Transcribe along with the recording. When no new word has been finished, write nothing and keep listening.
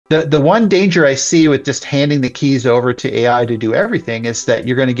The one danger I see with just handing the keys over to AI to do everything is that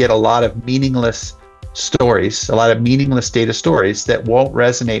you're going to get a lot of meaningless stories, a lot of meaningless data stories that won't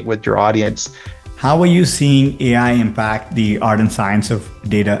resonate with your audience. How are you seeing AI impact the art and science of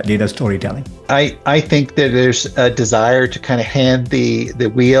data storytelling? I think that there's a desire to kind of hand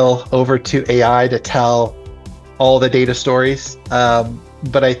the wheel over to AI to tell all the data stories.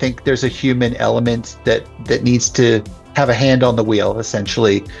 But I think there's a human element that needs to have a hand on the wheel,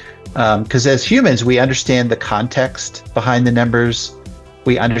 essentially. Because as humans, we understand the context behind the numbers.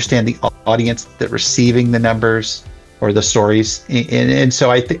 We understand the audience that's receiving the numbers or the stories. And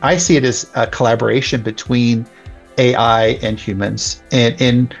so I see it as a collaboration between AI and humans.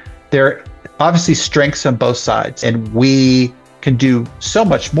 And there are obviously strengths on both sides. And we can do so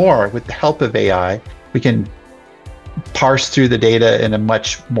much more with the help of AI. We can parse through the data in a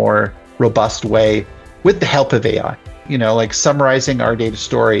much more robust way with the help of AI. Like summarizing our data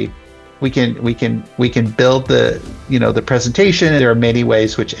story, we can build the presentation. There are many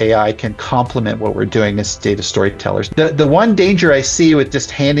ways which AI can complement what we're doing as data storytellers. The one danger I see with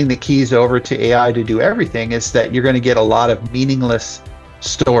just handing the keys over to AI to do everything is that you're going to get a lot of meaningless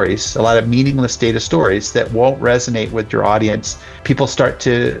stories, a lot of meaningless data stories that won't resonate with your audience. People start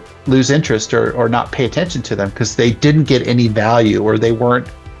to lose interest or not pay attention to them because they didn't get any value or they weren't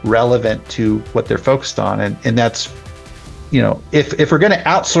relevant to what they're focused on. And that's, if we're going to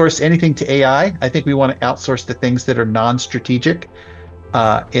outsource anything to AI, I think we want to outsource the things that are non-strategic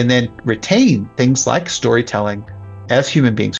and then retain things like storytelling as human beings.